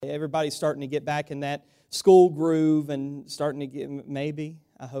Everybody's starting to get back in that school groove and starting to get, maybe,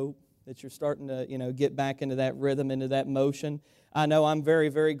 I hope, that you're starting to, get back into that rhythm, into that motion. I know I'm very,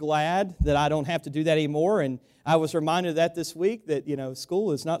 very glad that I don't have to do that anymore, and I was reminded of that this week, that,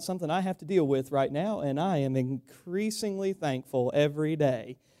 school is not something I have to deal with right now, and I am increasingly thankful every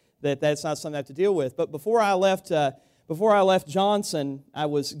day that that's not something I have to deal with. But before I left Johnson, I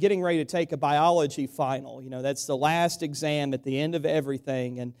was getting ready to take a biology final. That's the last exam at the end of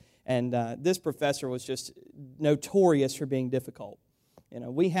everything, and this professor was just notorious for being difficult.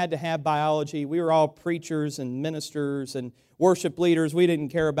 We had to have biology. We were all preachers and ministers and worship leaders. We didn't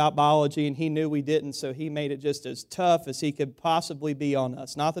care about biology, and he knew we didn't, so he made it just as tough as he could possibly be on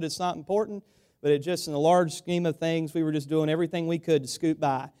us. Not that it's not important, but it just, in the large scheme of things, we were just doing everything we could to scoot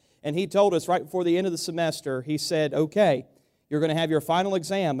by. And he told us right before the end of the semester, he said, okay, you're going to have your final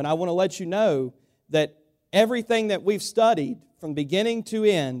exam, and I want to let you know that everything that we've studied from beginning to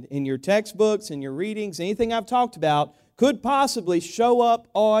end in your textbooks, in your readings, anything I've talked about, could possibly show up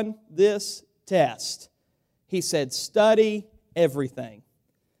on this test. He said, study everything.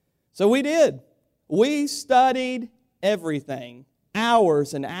 So we did. We studied everything.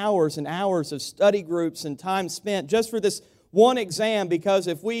 Hours and hours and hours of study groups and time spent just for this one exam, because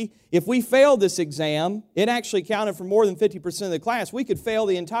if we failed this exam, it actually counted for more than 50% of the class. We could fail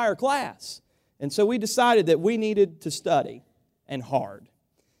the entire class. And so we decided that we needed to study, and hard.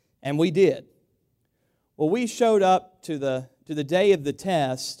 And we did. Well, we showed up to the day of the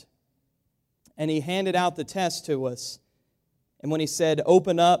test, and he handed out the test to us. And when he said,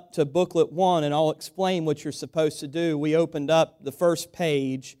 open up to booklet 1 and I'll explain what you're supposed to do, we opened up the first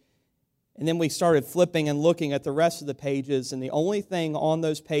page, and then we started flipping and looking at the rest of the pages, and the only thing on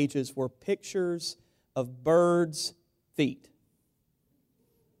those pages were pictures of birds' feet.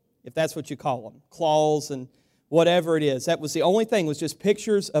 If that's what you call them, claws and whatever it is. That was the only thing, was just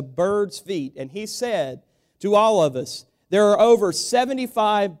pictures of birds' feet. And he said to all of us, there are over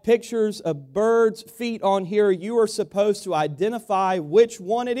 75 pictures of birds' feet on here. You are supposed to identify which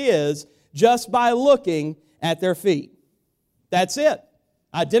one it is just by looking at their feet. That's it.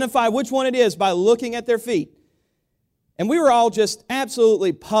 Identify which one it is by looking at their feet. And we were all just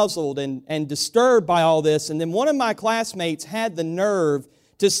absolutely puzzled and disturbed by all this. And then one of my classmates had the nerve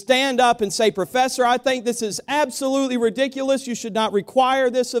to stand up and say, Professor, I think this is absolutely ridiculous. You should not require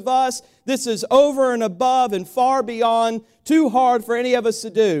this of us. This is over and above and far beyond, too hard for any of us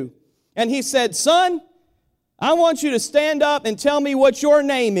to do. And he said, son, I want you to stand up and tell me what your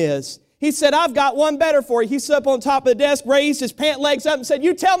name is. He said, I've got one better for you. He stood up on top of the desk, raised his pant legs up and said,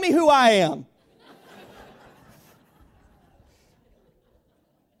 you tell me who I am.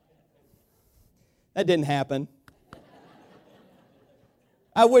 That didn't happen.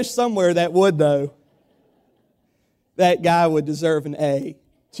 I wish somewhere that would, though. That guy would deserve an A.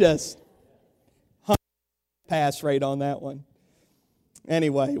 Just pass rate on that one.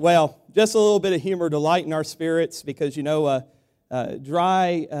 Anyway, well, just a little bit of humor to lighten our spirits, because, dry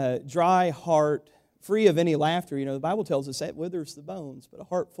heart, free of any laughter, the Bible tells us that withers the bones, but a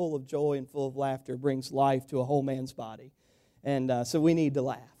heart full of joy and full of laughter brings life to a whole man's body. And so we need to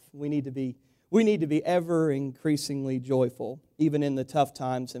laugh. We need to be ever increasingly joyful, even in the tough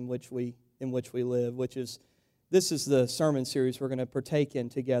times in which we live, this is the sermon series we're going to partake in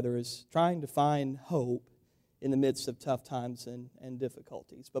together, is trying to find hope in the midst of tough times and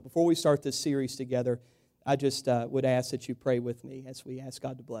difficulties. But before we start this series together, I just would ask that you pray with me as we ask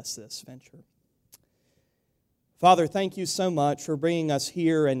God to bless this venture. Father, thank you so much for bringing us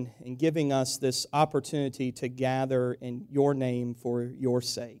here and giving us this opportunity to gather in your name for your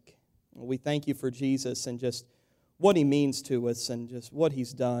sake. We thank you for Jesus and just what He means to us and just what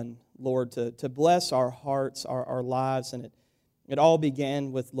He's done, Lord, to bless our hearts, our lives. And it all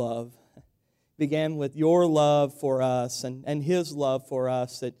began with love. It began with your love for us and His love for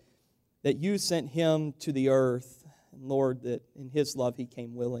us, that you sent Him to the earth. And Lord, that in His love He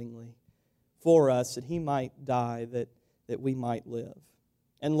came willingly for us, that He might die, that we might live.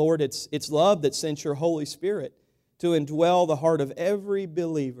 And Lord, it's love that sent your Holy Spirit to indwell the heart of every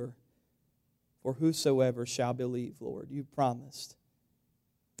believer. For whosoever shall believe, Lord, you promised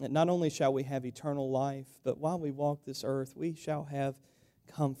that not only shall we have eternal life, but while we walk this earth, we shall have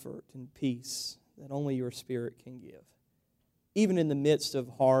comfort and peace that only your Spirit can give, even in the midst of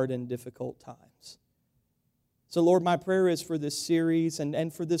hard and difficult times. So, Lord, my prayer is for this series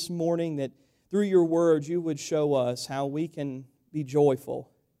and for this morning, that through your word you would show us how we can be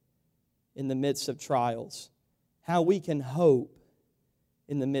joyful in the midst of trials, how we can hope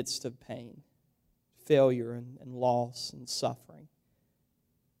in the midst of pain, failure and loss and suffering.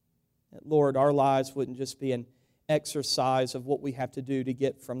 That, Lord, our lives wouldn't just be an exercise of what we have to do to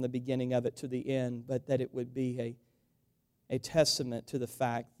get from the beginning of it to the end, but that it would be a testament to the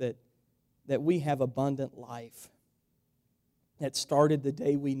fact that we have abundant life that started the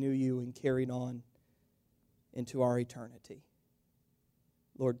day we knew you and carried on into our eternity.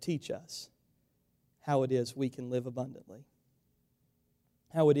 Lord, teach us how it is we can live abundantly.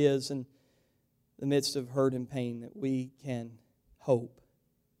 How it is in the midst of hurt and pain that we can hope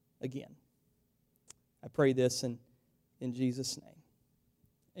again. I pray this in Jesus'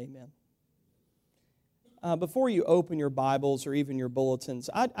 name. Amen. Before you open your Bibles or even your bulletins,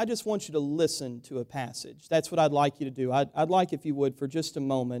 I just want you to listen to a passage. That's what I'd like you to do. I'd like, if you would, for just a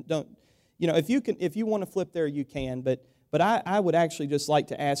moment. If you want to flip there, you can. But I would actually just like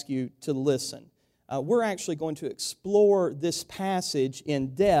to ask you to listen. We're actually going to explore this passage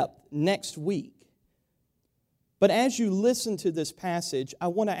in depth next week. But as you listen to this passage, I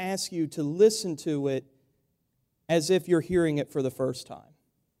want to ask you to listen to it as if you're hearing it for the first time.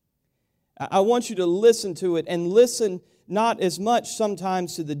 I want you to listen to it and listen not as much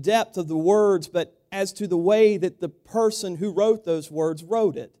sometimes to the depth of the words, but as to the way that the person who wrote those words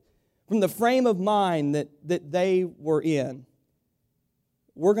wrote it, from the frame of mind that they were in.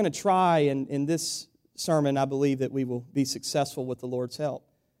 We're going to try, in this sermon, I believe that we will be successful with the Lord's help,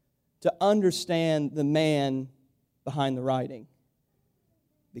 to understand the man behind the writing,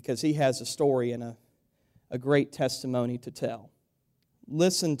 because he has a story and a great testimony to tell.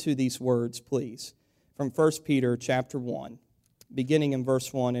 Listen to these words, please, from 1 Peter chapter 1, beginning in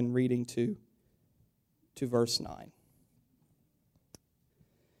verse 1 and reading to verse 9.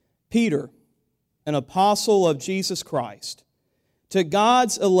 Peter, an apostle of Jesus Christ, to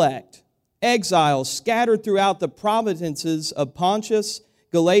God's elect, exiles scattered throughout the provinces of Pontus,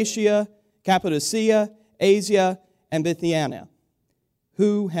 Galatia, Cappadocia, Asia, and Bithynia,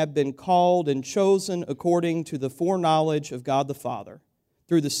 who have been called and chosen according to the foreknowledge of God the Father,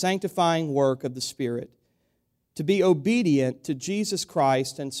 through the sanctifying work of the Spirit, to be obedient to Jesus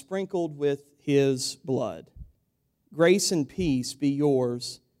Christ and sprinkled with His blood. Grace and peace be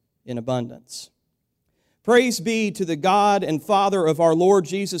yours in abundance. Praise be to the God and Father of our Lord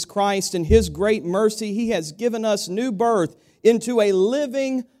Jesus Christ. In His great mercy, He has given us new birth into a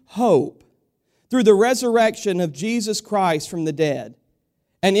living hope through the resurrection of Jesus Christ from the dead,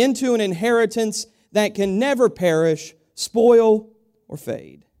 and into an inheritance that can never perish, spoil, or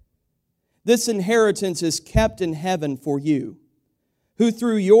fade. This inheritance is kept in heaven for you, who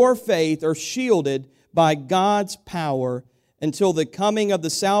through your faith are shielded by God's power until the coming of the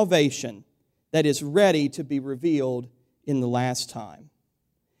salvation that is ready to be revealed in the last time.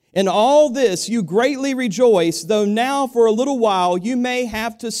 In all this you greatly rejoice, though now for a little while you may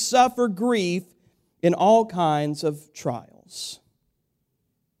have to suffer grief in all kinds of trials.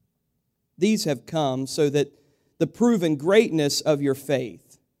 These have come so that the proven greatness of your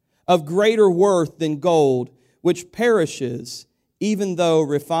faith, of greater worth than gold, which perishes, even though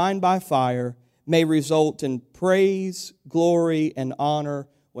refined by fire, may result in praise, glory, and honor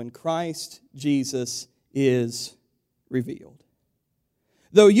when Christ Jesus is revealed.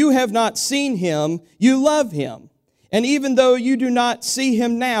 Though you have not seen Him, you love Him. And even though you do not see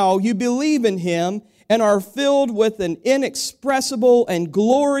Him now, you believe in Him and are filled with an inexpressible and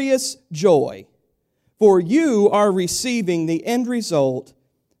glorious joy. For you are receiving the end result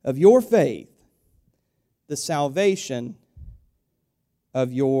of your faith, the salvation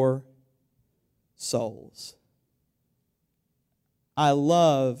of your souls. I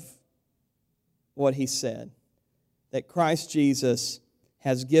love what he said, that Christ Jesus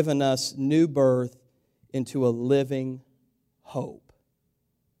has given us new birth into a living hope.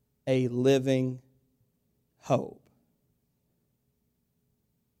 A living hope.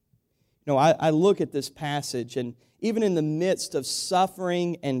 You know, I look at this passage, and even in the midst of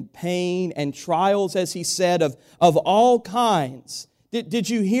suffering and pain and trials, as he said, of all kinds, did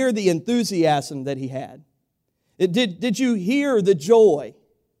you hear the enthusiasm that he had? Did you hear the joy?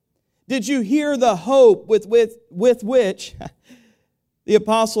 Did you hear the hope with which the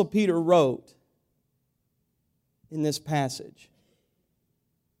Apostle Peter wrote in this passage?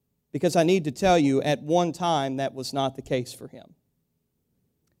 Because I need to tell you, at one time that was not the case for him.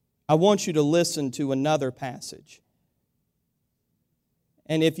 I want you to listen to another passage.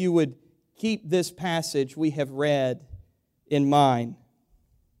 And if you would keep this passage we have read in mind,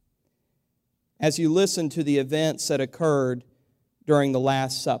 as you listen to the events that occurred during the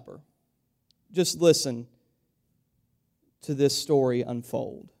Last Supper, just listen to this story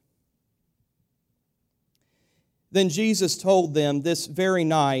unfold. Then Jesus told them, "This very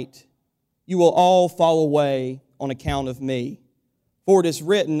night you will all fall away on account of me. For it is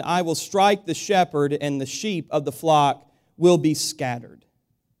written, I will strike the shepherd, and the sheep of the flock will be scattered.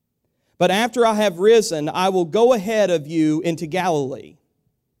 But after I have risen, I will go ahead of you into Galilee.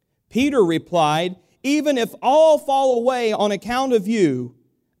 Peter replied, Even if all fall away on account of you,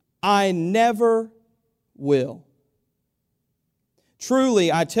 I never will.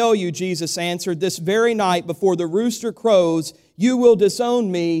 Truly, I tell you, Jesus answered, this very night before the rooster crows, you will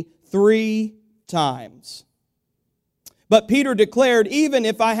disown me 3 times. But Peter declared, Even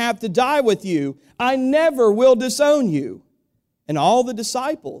if I have to die with you, I never will disown you. And all the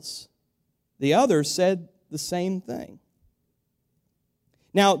disciples, the others, said the same thing.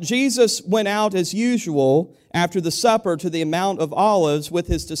 Now, Jesus went out as usual after the supper to the Mount of Olives with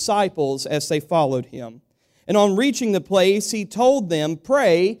his disciples as they followed him. And on reaching the place, he told them,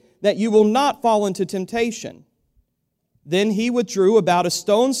 Pray that you will not fall into temptation. Then he withdrew about a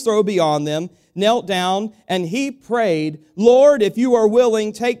stone's throw beyond them, knelt down, and he prayed, Lord, if you are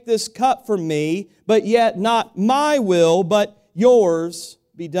willing, take this cup from me, but yet not my will, but yours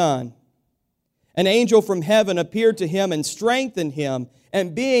be done. An angel from heaven appeared to him and strengthened him.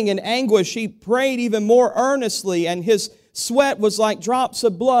 And being in anguish, he prayed even more earnestly, and his sweat was like drops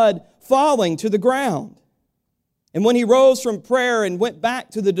of blood falling to the ground. And when he rose from prayer and went back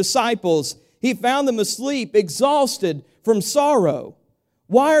to the disciples, he found them asleep, exhausted from sorrow.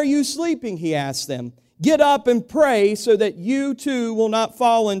 Why are you sleeping? He asked them. Get up and pray so that you too will not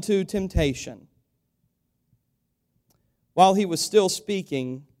fall into temptation. While he was still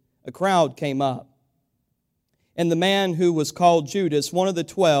speaking, a crowd came up. And the man who was called Judas, one of the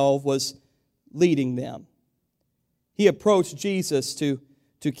 12, was leading them. He approached Jesus to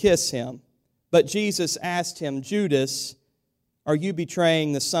kiss him. But Jesus asked him, Judas, are you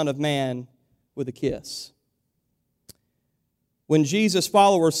betraying the Son of Man with a kiss? When Jesus'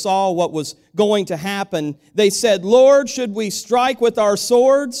 followers saw what was going to happen, they said, Lord, should we strike with our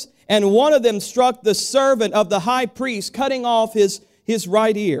swords? And one of them struck the servant of the high priest, cutting off his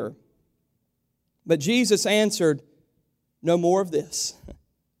right ear. But Jesus answered, No more of this.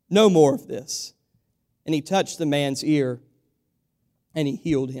 No more of this. And he touched the man's ear, and he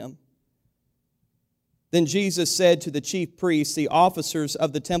healed him. Then Jesus said to the chief priests, the officers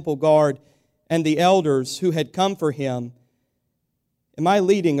of the temple guard, and the elders who had come for him, Am I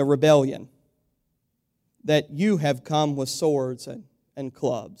leading a rebellion that you have come with swords and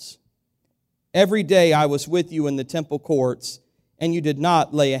clubs? Every day I was with you in the temple courts, and you did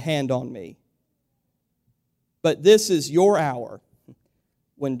not lay a hand on me. But this is your hour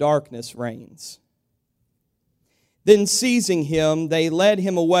when darkness reigns. Then seizing him, they led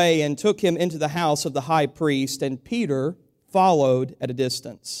him away and took him into the house of the high priest, and Peter followed at a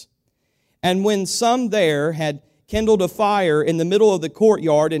distance. And when some there had kindled a fire in the middle of the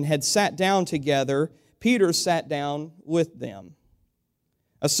courtyard and had sat down together, Peter sat down with them.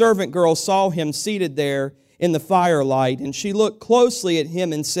 A servant girl saw him seated there in the firelight, and she looked closely at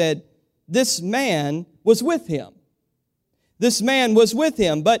him and said, This man was with him. This man was with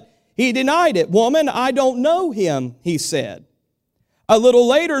him, but he denied it. Woman, I don't know him, he said. A little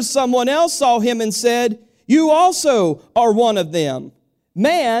later, someone else saw him and said, You also are one of them.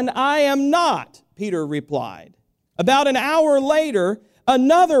 Man, I am not, Peter replied. About an hour later,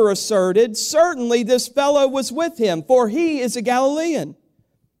 another asserted, Certainly this fellow was with him, for he is a Galilean.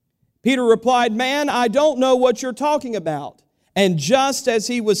 Peter replied, Man, I don't know what you're talking about. And just as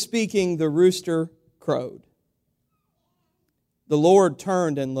he was speaking, the rooster crowed. The Lord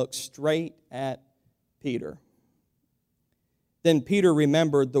turned and looked straight at Peter. Then Peter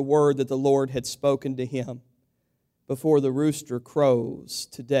remembered the word that the Lord had spoken to him. Before the rooster crows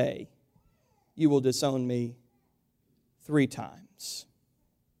today, you will disown me 3 times.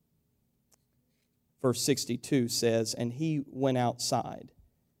 Verse 62 says, And he went outside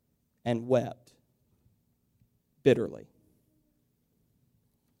and wept bitterly.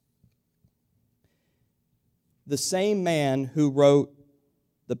 The same man who wrote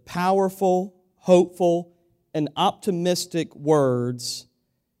the powerful, hopeful, and optimistic words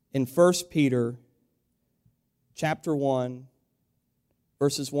in 1 Peter chapter 1,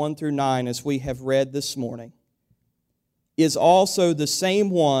 verses 1 through 9, as we have read this morning, is also the same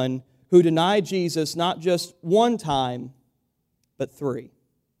one who denied Jesus not just 1 time, but 3.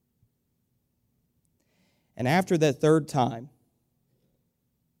 And after that 3rd time,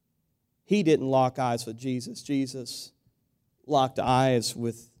 he didn't lock eyes with Jesus. Jesus locked eyes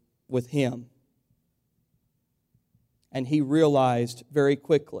with him. And he realized very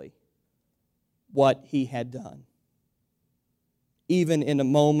quickly what he had done. Even in a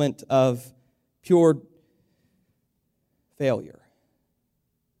moment of pure failure,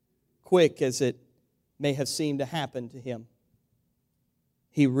 quick as it may have seemed to happen to him,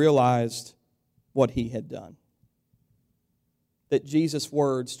 he realized what he had done. That Jesus'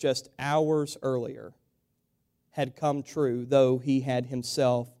 words just hours earlier had come true, though he had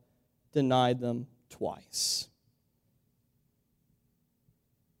himself denied them twice.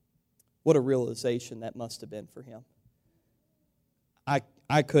 What a realization that must have been for him.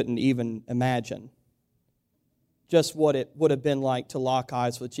 I couldn't even imagine just what it would have been like to lock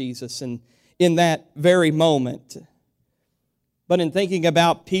eyes with Jesus in that very moment. But in thinking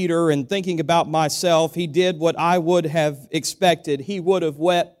about Peter and thinking about myself, he did what I would have expected. He would have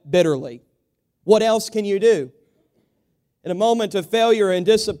wept bitterly. What else can you do? In a moment of failure and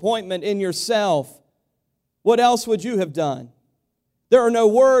disappointment in yourself, what else would you have done? There are no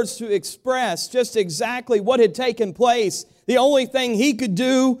words to express just exactly what had taken place. The only thing he could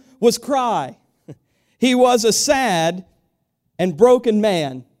do was cry. He was a sad and broken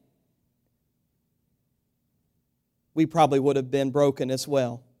man. We probably would have been broken as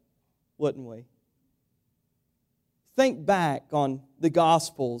well, wouldn't we? Think back on the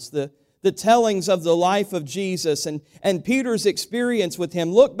Gospels, the tellings of the life of Jesus and Peter's experience with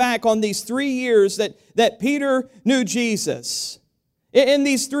Him. Look back on these 3 years that Peter knew Jesus. In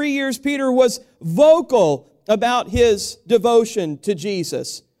these 3 years, Peter was vocal about his devotion to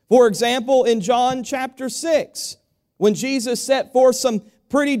Jesus. For example, in John chapter 6, when Jesus set forth some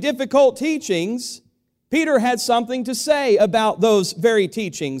pretty difficult teachings, Peter had something to say about those very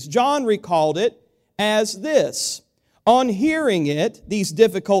teachings. John recalled it as this: on hearing it, these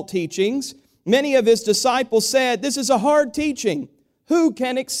difficult teachings, many of his disciples said, "This is a hard teaching. Who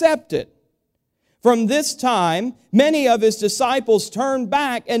can accept it?" From this time, many of his disciples turned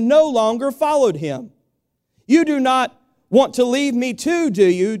back and no longer followed him. "You do not want to leave me too, do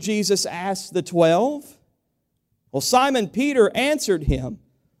you?" Jesus asked the 12. Well, Simon Peter answered him,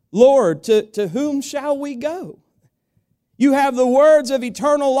 "Lord, to whom shall we go? You have the words of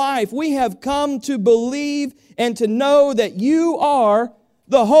eternal life. We have come to believe and to know that you are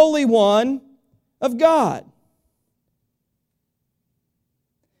the Holy One of God."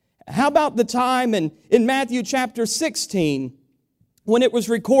 How about the time in Matthew chapter 16 when it was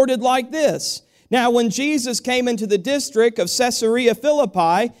recorded like this? Now, when Jesus came into the district of Caesarea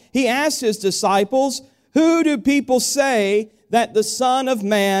Philippi, He asked His disciples, "Who do people say that the Son of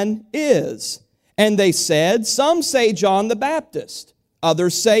Man is?" And they said, "Some say John the Baptist,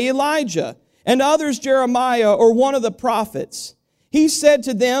 others say Elijah, and others Jeremiah or one of the prophets." He said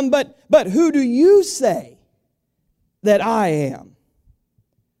to them, But who do you say that I am?"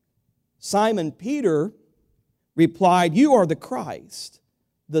 Simon Peter replied, "You are the Christ,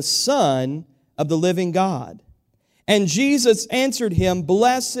 the Son of the living God." And Jesus answered him,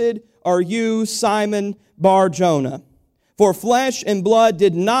 "Blessed are you, Simon Bar-Jonah, for flesh and blood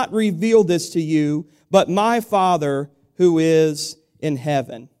did not reveal this to you, but my Father who is in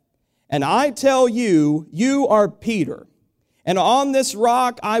heaven. And I tell you, you are Peter, and on this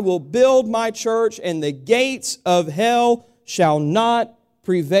rock I will build my church, and the gates of hell shall not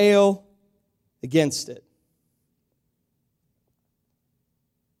prevail against it."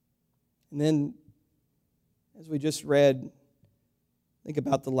 And then, as we just read, think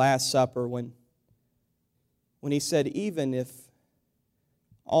about the Last Supper when He said, "Even if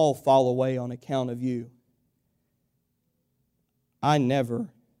all fall away on account of you, I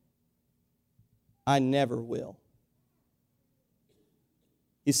never will."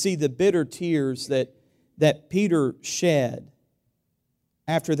 You see, the bitter tears that Peter shed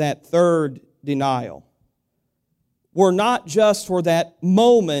after that third denial were not just for that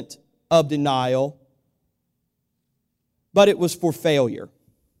moment of denial, but it was for failure.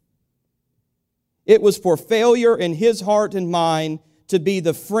 It was for failure in his heart and mind to be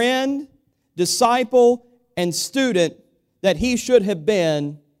the friend, disciple, and student that he should have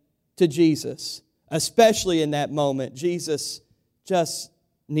been to Jesus, especially in that moment, Jesus just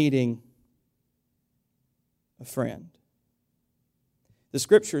needing a friend. The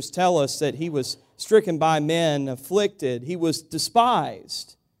Scriptures tell us that he was stricken by men, afflicted. He was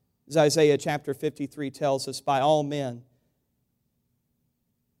despised, as Isaiah chapter 53 tells us, by all men.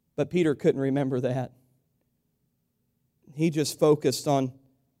 But Peter couldn't remember that. He just focused on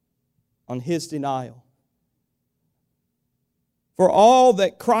his denial. For all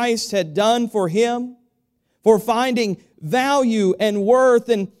that Christ had done for him, for finding value and worth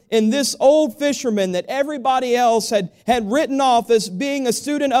in this old fisherman that everybody else had written off as being a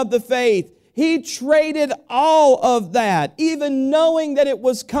student of the faith, he traded all of that, even knowing that it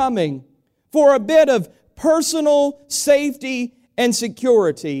was coming, for a bit of personal safety and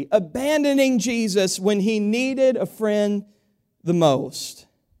security, abandoning Jesus when he needed a friend the most.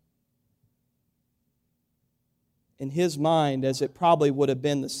 in his mind, as it probably would have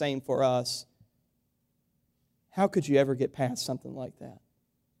been the same for us, how could you ever get past something like that?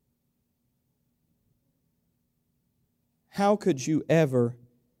 How could you ever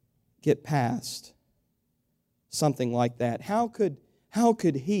get past something like that? How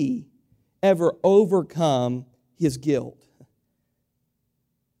could he ever overcome his guilt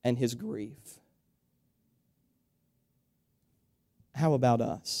and his grief? How about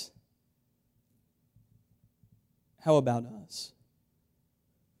us? How about us?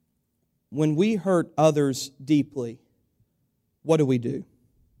 When we hurt others deeply, what do?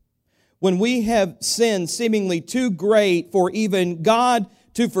 When we have sinned seemingly too great for even God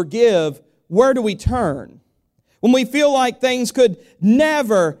to forgive, where do we turn? When we feel like things could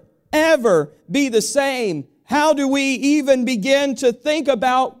never, ever be the same, how do we even begin to think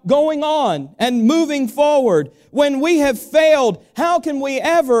about going on and moving forward? When we have failed, how can we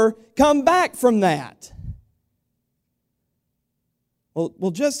ever come back from that?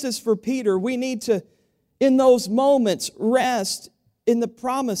 Well, just as for Peter, we need to, in those moments, rest in the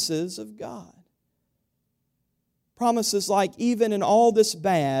promises of God. Promises like, even in all this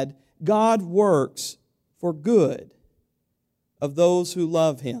bad, God works for good of those who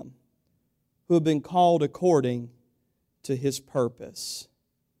love Him, who have been called according to His purpose.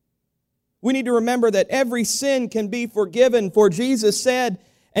 We need to remember that every sin can be forgiven, for Jesus said,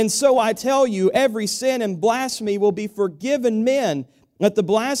 "And so I tell you, every sin and blasphemy will be forgiven men, but the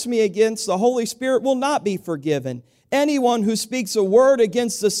blasphemy against the Holy Spirit will not be forgiven. Anyone who speaks a word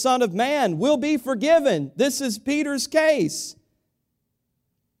against the Son of Man will be forgiven." This is Peter's case.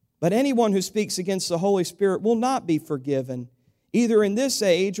 But anyone who speaks against the Holy Spirit will not be forgiven, either in this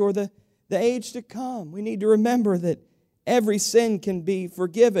age or the age to come. We need to remember that every sin can be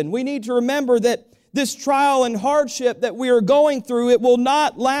forgiven. We need to remember that this trial and hardship that we are going through, it will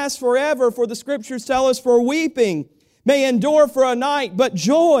not last forever, for the Scriptures tell us, "For weeping may endure for a night, but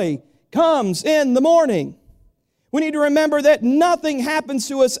joy comes in the morning." We need to remember that nothing happens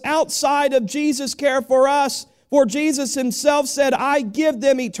to us outside of Jesus' care for us. For Jesus Himself said, "I give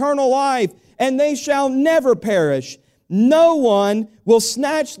them eternal life, and they shall never perish. No one will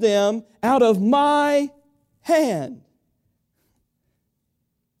snatch them out of my hand."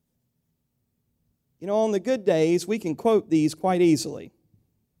 You know, on the good days, we can quote these quite easily.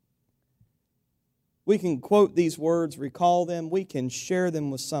 We can quote these words, recall them. We can share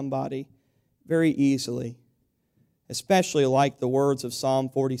them with somebody very easily. Especially like the words of Psalm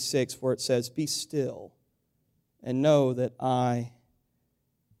 46, where it says, "Be still and know that I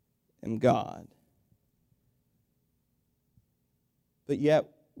am God." But yet,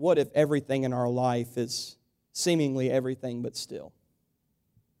 what if everything in our life is seemingly everything but still?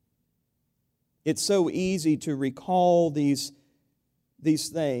 It's so easy to recall these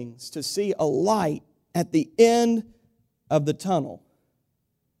things, to see a light at the end of the tunnel,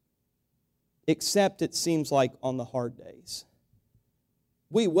 except it seems like on the hard days.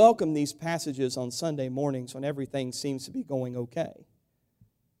 We welcome these passages on Sunday mornings when everything seems to be going okay.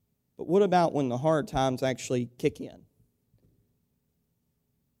 But what about when the hard times actually kick in?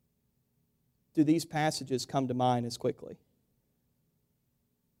 Do these passages come to mind as quickly?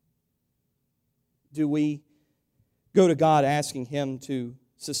 Do we go to God asking Him to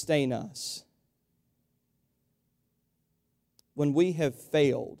sustain us? When we have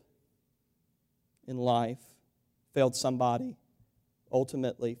failed in life, failed somebody,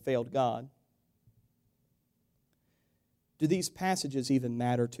 ultimately failed God, do these passages even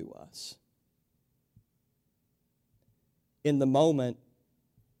matter to us? In the moment,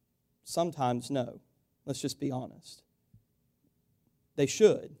 sometimes no. Let's just be honest. They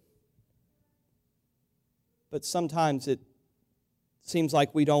should. But sometimes it seems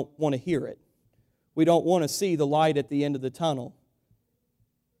like we don't want to hear it. We don't want to see the light at the end of the tunnel,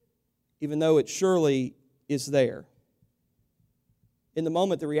 even though it surely is there. In the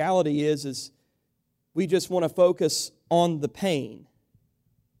moment, the reality is we just want to focus on the pain,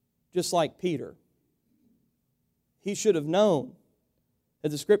 just like Peter. He should have known that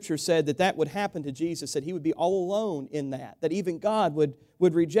the Scripture said that would happen to Jesus, that He would be all alone in that even God would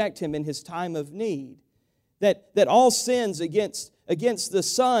reject Him in His time of need, that all sins against the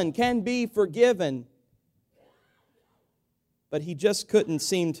Son can be forgiven. But he just couldn't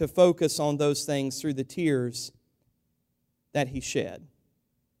seem to focus on those things through the tears that he shed.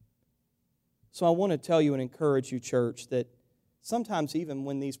 So I want to tell you and encourage you, church, that sometimes even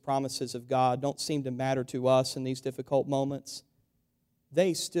when these promises of God don't seem to matter to us in these difficult moments,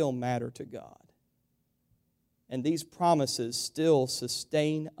 they still matter to God. And these promises still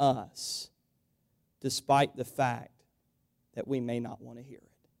sustain us despite the fact that we may not want to hear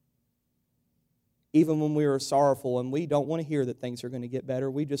it. even when we are sorrowful and we don't want to hear that things are going to get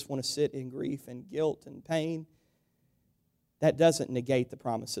better. We just want to sit in grief and guilt and pain. That doesn't negate the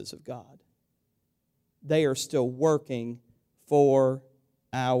promises of God. They are still working for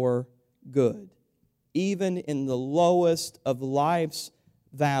our good. Even in the lowest of life's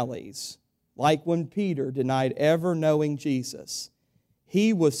valleys, like when Peter denied ever knowing Jesus,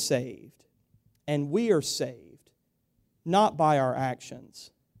 he was saved. And we are saved, not by our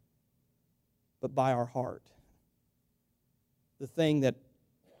actions, but by our heart. The thing that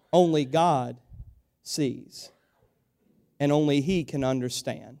only God sees and only He can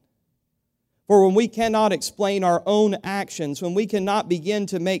understand. For when we cannot explain our own actions, when we cannot begin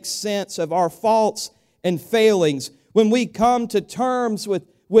to make sense of our faults and failings, when we come to terms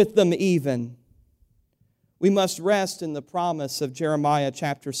with them even, we must rest in the promise of Jeremiah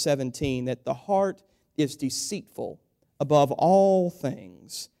chapter 17 that the heart is deceitful above all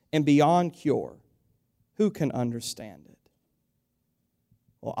things and beyond cure. Who can understand it?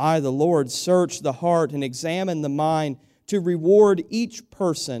 Well, I, the Lord, search the heart and examine the mind to reward each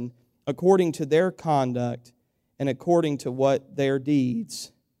person according to their conduct and according to what their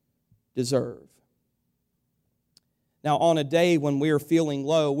deeds deserve. Now, on a day when we are feeling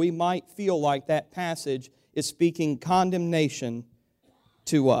low, we might feel like that passage is speaking condemnation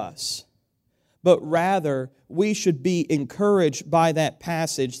to us. But rather, we should be encouraged by that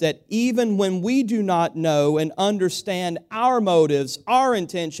passage that even when we do not know and understand our motives, our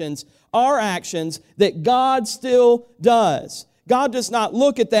intentions, our actions, that God still does. God does not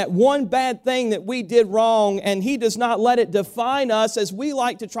look at that one bad thing that we did wrong, and He does not let it define us as we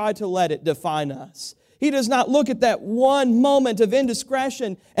like to try to let it define us. He does not look at that one moment of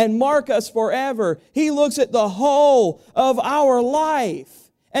indiscretion and mark us forever. He looks at the whole of our life.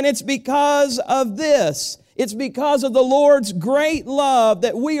 And it's because of this. It's because of the Lord's great love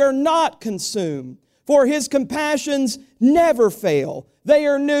that we are not consumed. For His compassions never fail. They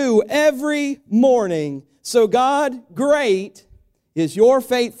are new every morning. So God, great is your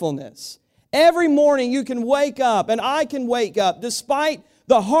faithfulness. Every morning you can wake up, and I can wake up, despite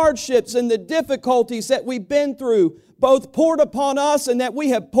the hardships and the difficulties that we've been through, both poured upon us and that we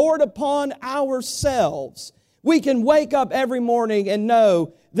have poured upon ourselves. We can wake up every morning and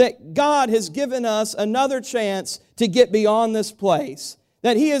know that God has given us another chance to get beyond this place.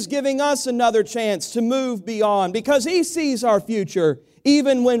 That He is giving us another chance to move beyond, because He sees our future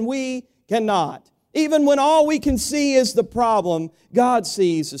even when we cannot. Even when all we can see is the problem, God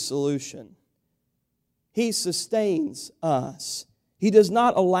sees a solution. He sustains us. He does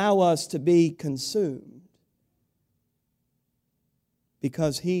not allow us to be consumed,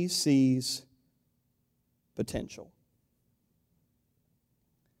 because He sees potential.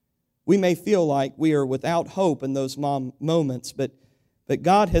 We may feel like we are without hope in those moments, but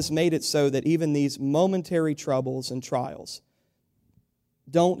God has made it so that even these momentary troubles and trials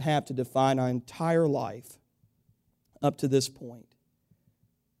don't have to define our entire life up to this point.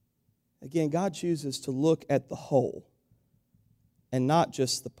 Again, God chooses to look at the whole and not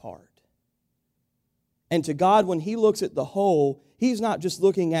just the part. And to God, when He looks at the whole, He's not just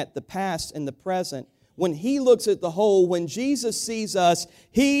looking at the past and the present. When He looks at the whole, when Jesus sees us,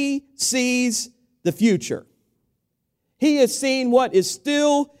 He sees the future. He has seen what is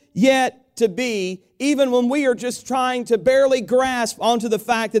still yet to be, even when we are just trying to barely grasp onto the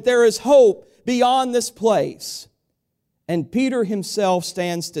fact that there is hope beyond this place. And Peter himself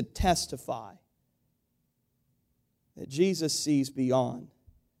stands to testify that Jesus sees beyond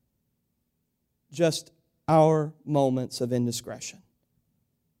just our moments of indiscretion.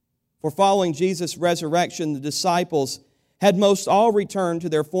 For following Jesus' resurrection, the disciples had most all returned to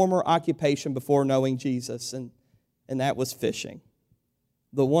their former occupation before knowing Jesus, and that was fishing.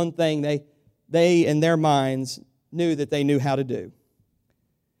 The one thing they in their minds knew that they knew how to do.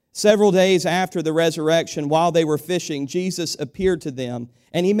 Several days after the resurrection, while they were fishing, Jesus appeared to them,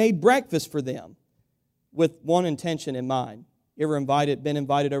 and He made breakfast for them with one intention in mind. You ever been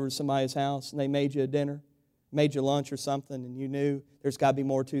invited over to somebody's house and they made you a dinner, made you lunch or something, and you knew there's got to be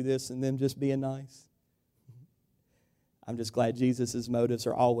more to this than them just being nice? I'm just glad Jesus' motives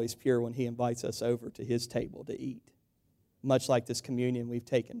are always pure when He invites us over to His table to eat, much like this communion we've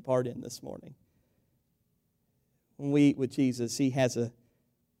taken part in this morning. When we eat with Jesus, He has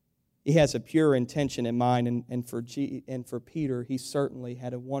a pure intention in mind, and for Peter, He certainly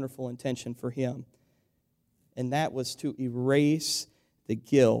had a wonderful intention for him. And that was to erase the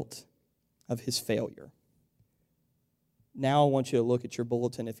guilt of his failure. Now I want you to look at your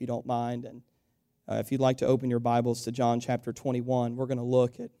bulletin, if you don't mind, and if you'd like to open your Bibles to John chapter 21, we're going to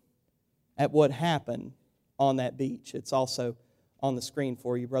look at what happened on that beach. It's also on the screen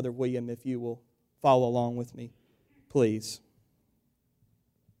for you. Brother William, if you will follow along with me, please.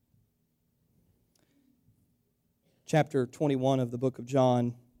 Chapter 21 of the book of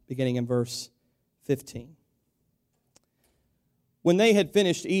John, beginning in verse 15. When they had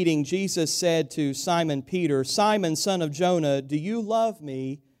finished eating, Jesus said to Simon Peter, "Simon, son of Jonah, do you love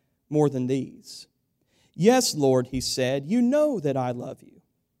me more than these?" "Yes, Lord," he said, "you know that I love you."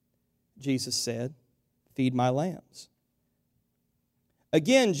 Jesus said, "Feed my lambs."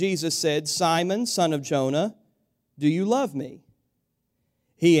 Again, Jesus said, "Simon, son of Jonah, do you love me?"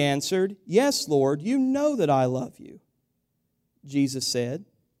 He answered, "Yes, Lord, you know that I love you." Jesus said,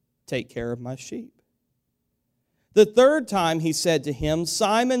 "Take care of my sheep." The third time he said to him,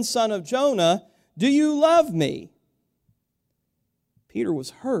 "Simon, son of Jonah, do you love me?" Peter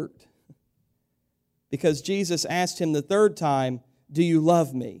was hurt because Jesus asked him the third time, "Do you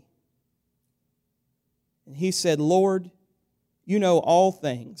love me?" And he said, "Lord, you know all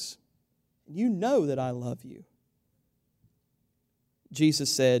things. You know that I love you."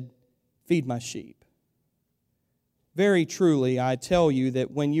 Jesus said, "Feed my sheep. Very truly, I tell you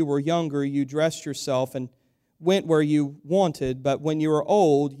that when you were younger, you dressed yourself and went where you wanted, but when you are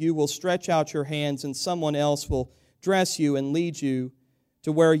old, you will stretch out your hands and someone else will dress you and lead you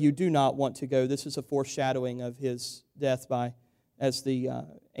to where you do not want to go." This is a foreshadowing of his death by, as the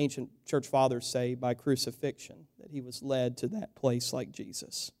ancient church fathers say, by crucifixion, that he was led to that place like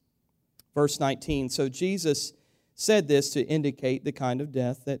Jesus. Verse 19, so Jesus said this to indicate the kind of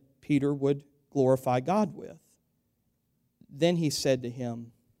death that Peter would glorify God with. Then he said to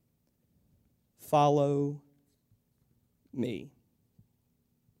him, "Follow me."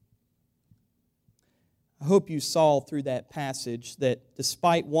 I hope you saw through that passage that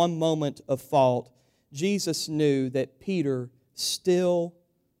despite one moment of fault, Jesus knew that Peter still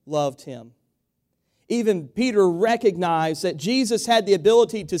loved him. Even Peter recognized that Jesus had the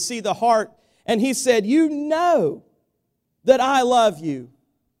ability to see the heart, and he said, "You know that I love you.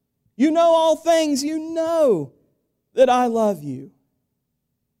 You know all things. You know that I love you."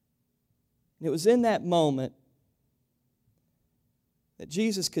 And it was in that moment that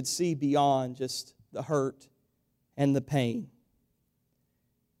Jesus could see beyond just the hurt and the pain.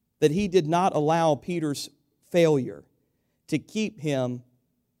 That he did not allow Peter's failure to keep him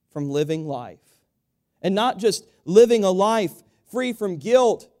from living life. And not just living a life free from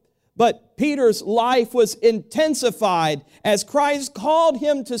guilt, but Peter's life was intensified as Christ called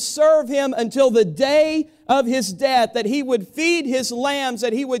him to serve him until the day of his death, that he would feed his lambs,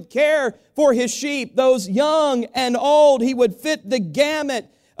 that he would care for his sheep, those young and old. He would fit the gamut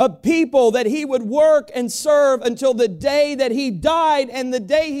of people, that he would work and serve until the day that he died, and the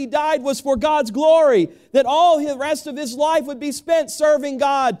day he died was for God's glory, that all the rest of his life would be spent serving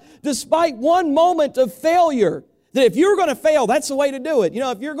God, despite one moment of failure. That if you're going to fail, that's the way to do it. You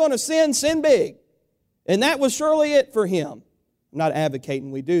know, if you're going to sin, sin big. And that was surely it for him. I'm not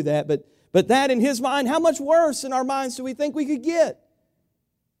advocating we do that, but that in his mind, how much worse in our minds do we think we could get?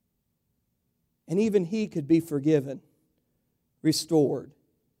 And even he could be forgiven, restored,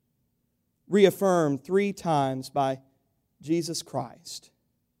 reaffirmed 3 times by Jesus Christ.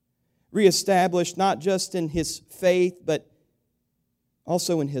 Reestablished not just in his faith, but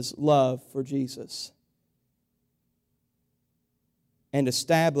also in his love for Jesus. And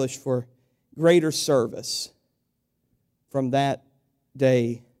established for greater service from that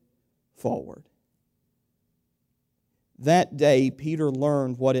day forward. That day, Peter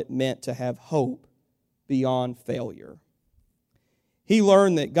learned what it meant to have hope beyond failure. He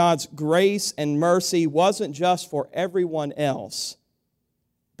learned that God's grace and mercy wasn't just for everyone else,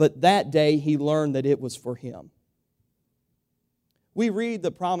 but that day he learned that it was for him. We read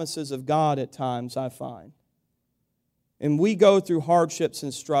the promises of God at times, I find. And we go through hardships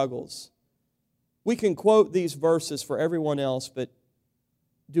and struggles. We can quote these verses for everyone else, but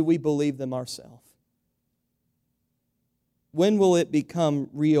do we believe them ourselves? When will it become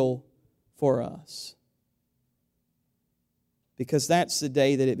real for us? Because that's the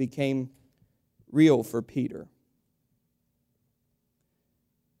day that it became real for Peter.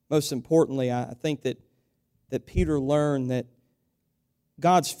 Most importantly, I think that Peter learned that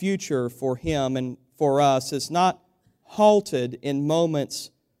God's future for him and for us is not halted in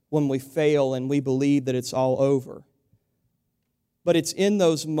moments when we fail and we believe that it's all over. But it's in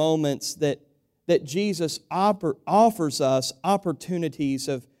those moments that Jesus offers us opportunities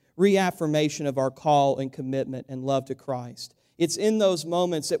of reaffirmation of our call and commitment and love to Christ. It's in those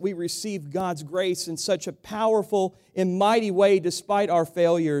moments that we receive God's grace in such a powerful and mighty way despite our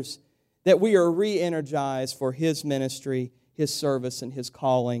failures, that we are re-energized for His ministry, His service, and His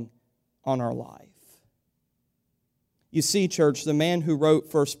calling on our life. You see, church, the man who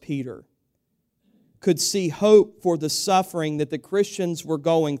wrote 1 Peter could see hope for the suffering that the Christians were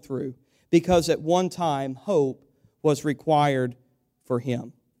going through, because at one time hope was required for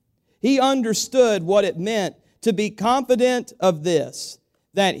him. He understood what it meant to be confident of this,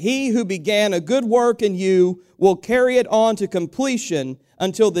 that he who began a good work in you will carry it on to completion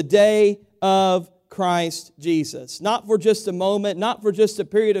until the day of Christ Jesus. Not for just a moment, not for just a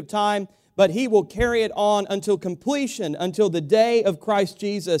period of time, but he will carry it on until completion, until the day of Christ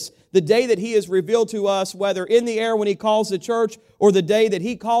Jesus, the day that he is revealed to us, whether in the air when he calls the church or the day that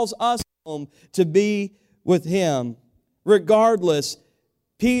he calls us home to be with him. Regardless,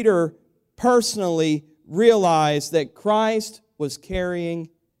 Peter personally realized that Christ was carrying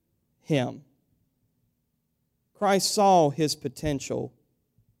him. Christ saw his potential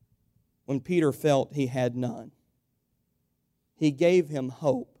when Peter felt he had none. He gave him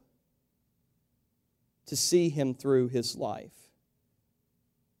hope to see him through his life,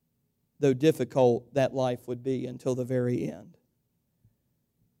 though difficult that life would be until the very end.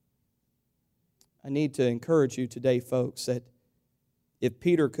 I need to encourage you today, folks, that if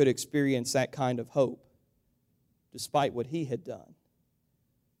Peter could experience that kind of hope, despite what he had done,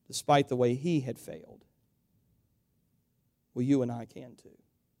 despite the way he had failed, well, you and I can too.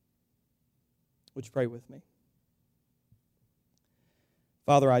 Would you pray with me?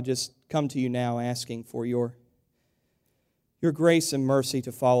 Father, I just come to you now asking for your grace and mercy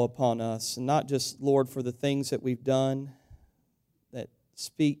to fall upon us, and not just, Lord, for the things that we've done that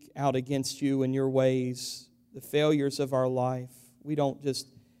speak out against you and your ways, the failures of our life. We don't just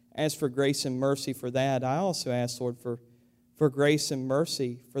ask for grace and mercy for that. I also ask, Lord, for grace and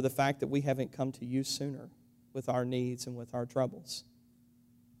mercy for the fact that we haven't come to you sooner with our needs and with our troubles.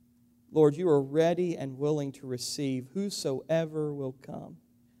 Lord, you are ready and willing to receive whosoever will come.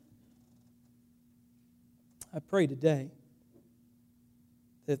 I pray today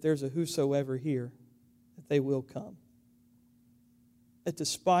that if there's a whosoever here, that they will come. That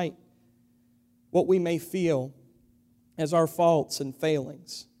despite what we may feel as our faults and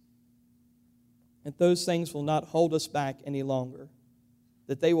failings, that those things will not hold us back any longer.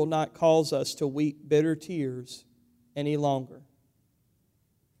 That they will not cause us to weep bitter tears any longer.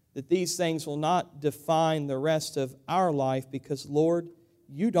 That these things will not define the rest of our life, because, Lord,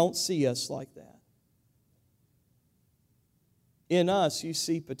 you don't see us like that. In us, you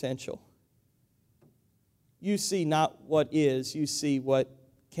see potential. You see not what is, you see what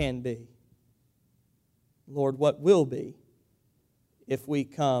can be. Lord, what will be if we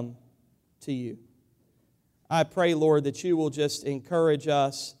come to you. I pray, Lord, that you will just encourage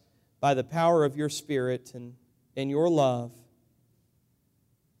us by the power of your Spirit and your love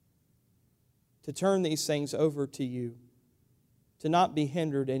to turn these things over to you, to not be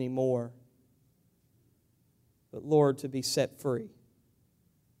hindered anymore, but, Lord, to be set free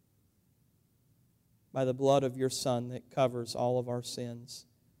by the blood of your Son that covers all of our sins,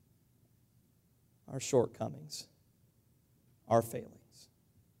 our shortcomings, our failings.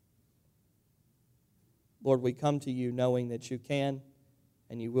 Lord, we come to you knowing that you can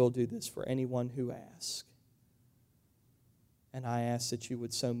and you will do this for anyone who asks. And I ask that you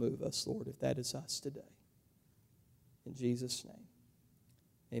would so move us, Lord, if that is us today. In Jesus' name,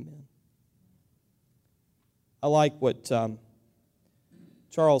 amen. I like what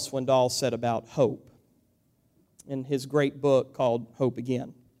Charles Swindoll said about hope in his great book called Hope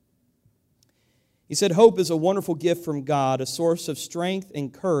Again. He said, hope is a wonderful gift from God, a source of strength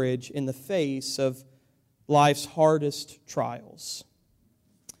and courage in the face of life's hardest trials.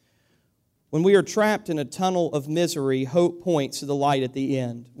 When we are trapped in a tunnel of misery, hope points to the light at the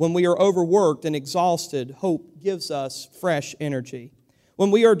end. When we are overworked and exhausted, hope gives us fresh energy.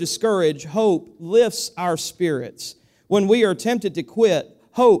 When we are discouraged, hope lifts our spirits. When we are tempted to quit,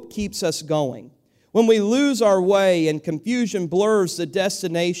 hope keeps us going. When we lose our way and confusion blurs the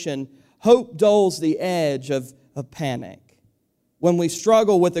destination, hope dulls the edge of panic. When we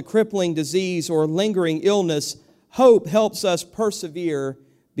struggle with a crippling disease or lingering illness, hope helps us persevere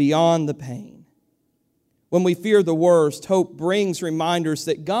beyond the pain. When we fear the worst, hope brings reminders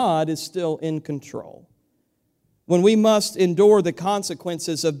that God is still in control. When we must endure the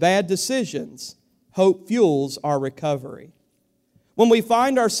consequences of bad decisions, hope fuels our recovery. When we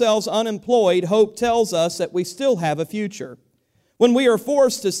find ourselves unemployed, hope tells us that we still have a future. When we are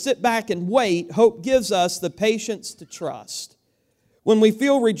forced to sit back and wait, hope gives us the patience to trust. When we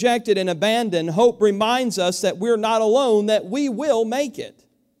feel rejected and abandoned, hope reminds us that we're not alone, that we will make it.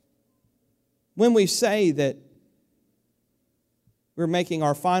 When we say that we're making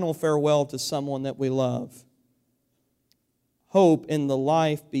our final farewell to someone that we love, hope in the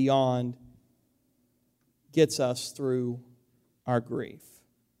life beyond gets us through our grief.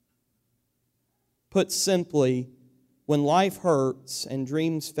 Put simply, when life hurts and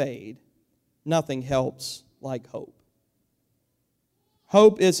dreams fade, nothing helps like hope.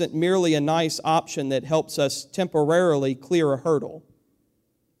 Hope isn't merely a nice option that helps us temporarily clear a hurdle.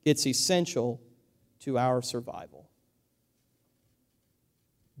 It's essential to our survival.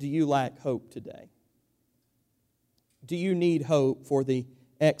 Do you lack hope today? Do you need hope for the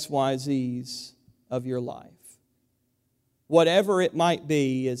XYZs of your life? Whatever it might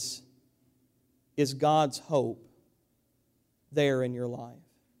be, is God's hope there in your life?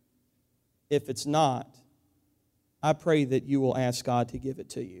 If it's not, I pray that you will ask God to give it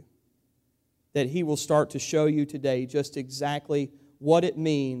to you. That He will start to show you today just exactly what it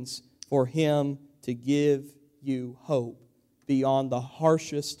means for Him to give you hope beyond the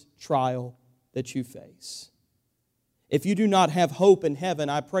harshest trial that you face. If you do not have hope in heaven,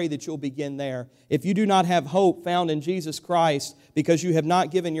 I pray that you'll begin there. If you do not have hope found in Jesus Christ because you have not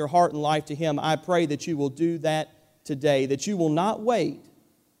given your heart and life to Him, I pray that you will do that today, that you will not wait,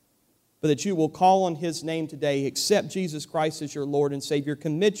 but that you will call on His name today, accept Jesus Christ as your Lord and Savior,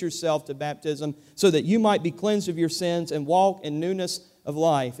 commit yourself to baptism so that you might be cleansed of your sins and walk in newness of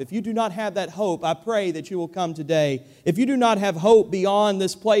life. If you do not have that hope, I pray that you will come today. If you do not have hope beyond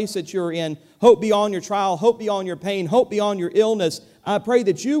this place that you're in, hope beyond your trial, hope beyond your pain, hope beyond your illness, I pray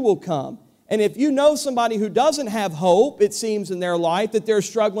that you will come. And if you know somebody who doesn't have hope, it seems, in their life, that they're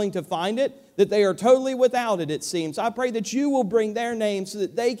struggling to find it, that they are totally without it, it seems, I pray that you will bring their name so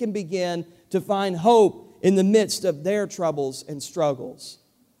that they can begin to find hope in the midst of their troubles and struggles.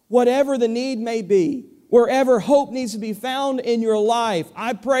 Whatever the need may be, wherever hope needs to be found in your life,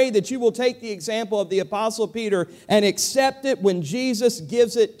 I pray that you will take the example of the Apostle Peter and accept it when Jesus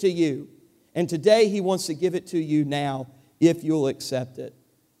gives it to you. And today He wants to give it to you now if you'll accept it.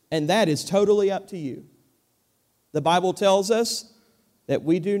 And that is totally up to you. The Bible tells us that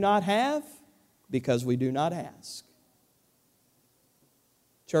we do not have because we do not ask.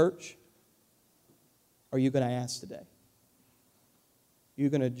 Church, are you going to ask today? You're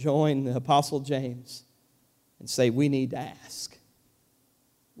going to join the Apostle James and say, we need to ask.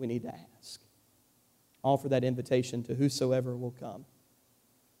 We need to ask. Offer that invitation to whosoever will come.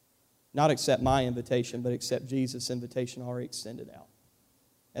 Not accept my invitation, but accept Jesus' invitation already extended out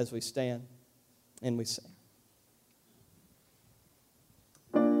as we stand and we sing.